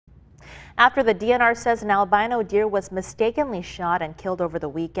After the DNR says an albino deer was mistakenly shot and killed over the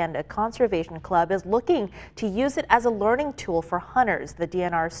weekend, a conservation club is looking to use it as a learning tool for hunters. The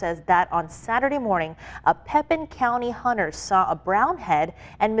DNR says that on Saturday morning, a Pepin County hunter saw a brown head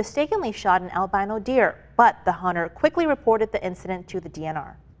and mistakenly shot an albino deer, but the hunter quickly reported the incident to the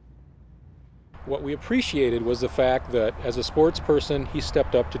DNR. What we appreciated was the fact that as a sports person, he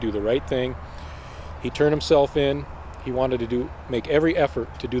stepped up to do the right thing. He turned himself in. He wanted to make every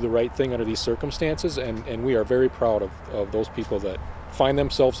effort to do the right thing under these circumstances, and we are very proud of those people that find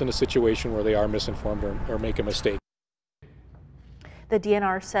themselves in a situation where they are misinformed or make a mistake. The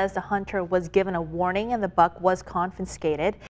DNR says the hunter was given a warning and the buck was confiscated.